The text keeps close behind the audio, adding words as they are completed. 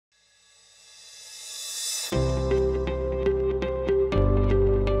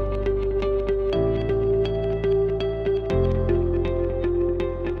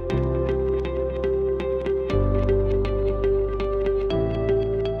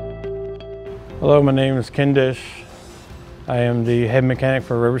Hello, my name is Ken Dish. I am the head mechanic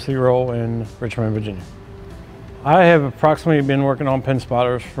for River City Roll in Richmond, Virginia. I have approximately been working on pin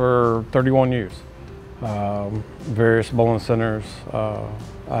spotters for 31 years. Various bowling centers. I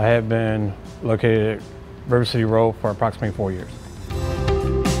have been located at River City Roll for approximately 4 years.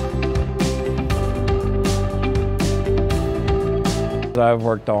 I've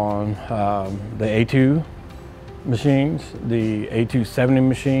worked on the A2 machines, the A270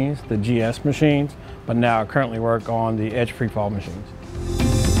 machines, the GS machines, but now I currently work on the edge freefall machines.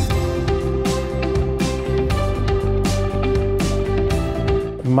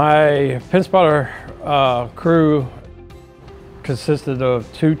 My pin spotter crew consisted of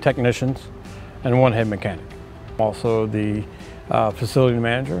 2 technicians and 1 head mechanic. I'm also the facility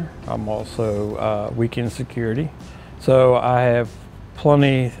manager. I'm also weekend security. So I have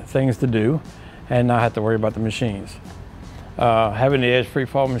plenty of things to do and not have to worry about the machines. Having the edge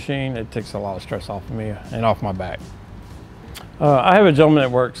freefall machine, it takes a lot of stress off of me and off my back. I have a gentleman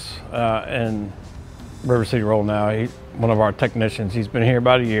that works in River City Roll now. He's one of our technicians. He's been here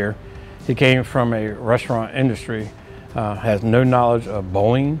about a year. He came from a restaurant industry, has no knowledge of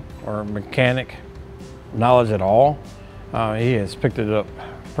bowling or mechanic knowledge at all. He has picked it up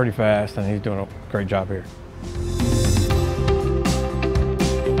pretty fast and he's doing a great job here.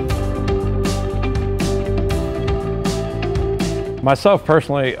 Myself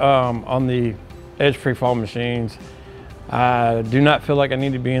personally, on the edge freefall machines, I do not feel like I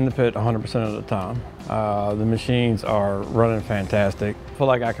need to be in the pit 100% of the time. The machines are running fantastic. I feel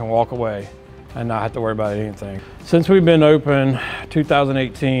like I can walk away and not have to worry about anything. Since we've been open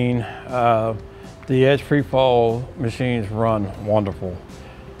 2018, the edge freefall machines run wonderful.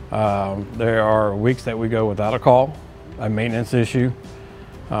 There are weeks that we go without a call, a maintenance issue.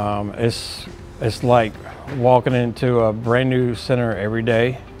 It's like walking into a brand new center every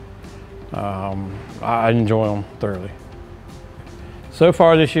day. I enjoy them thoroughly. So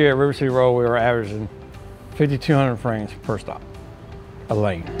far this year at River City Roll, we were averaging 5,200 frames per stop, a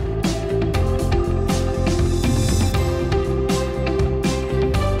lane.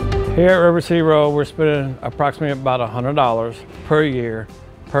 Here at River City Roll, we're spending approximately about $100 per year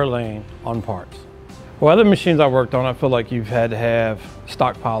per lane on parts. Well, other machines I worked on, I feel like you've had to have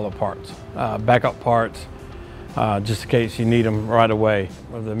stockpile of parts, backup parts, just in case you need them right away.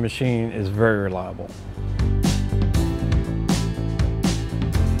 Well, the machine is very reliable.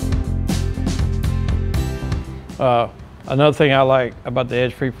 Another thing I like about the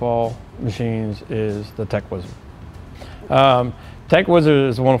edge freefall machines is the Tech Wizard. Tech Wizard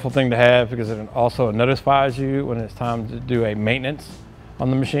is a wonderful thing to have because it also notifies you when it's time to do a maintenance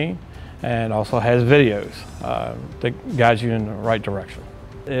on the machine, and also has videos that guide you in the right direction.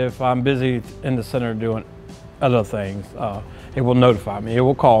 If I'm busy in the center doing other things, it will notify me. It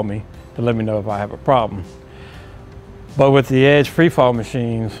will call me to let me know if I have a problem. But with the edge freefall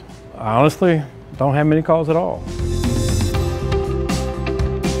machines, I honestly don't have many calls at all.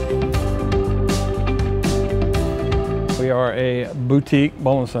 We are a boutique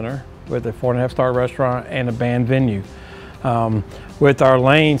bowling center with a 4.5-star restaurant and a band venue. With our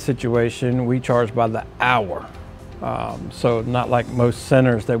lane situation, we charge by the hour. So not like most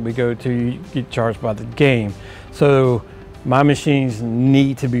centers that we go to, you get charged by the game. So my machines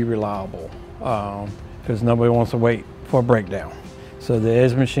need to be reliable because nobody wants to wait for a breakdown. So the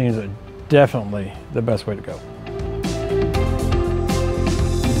edge machines are definitely the best way to go.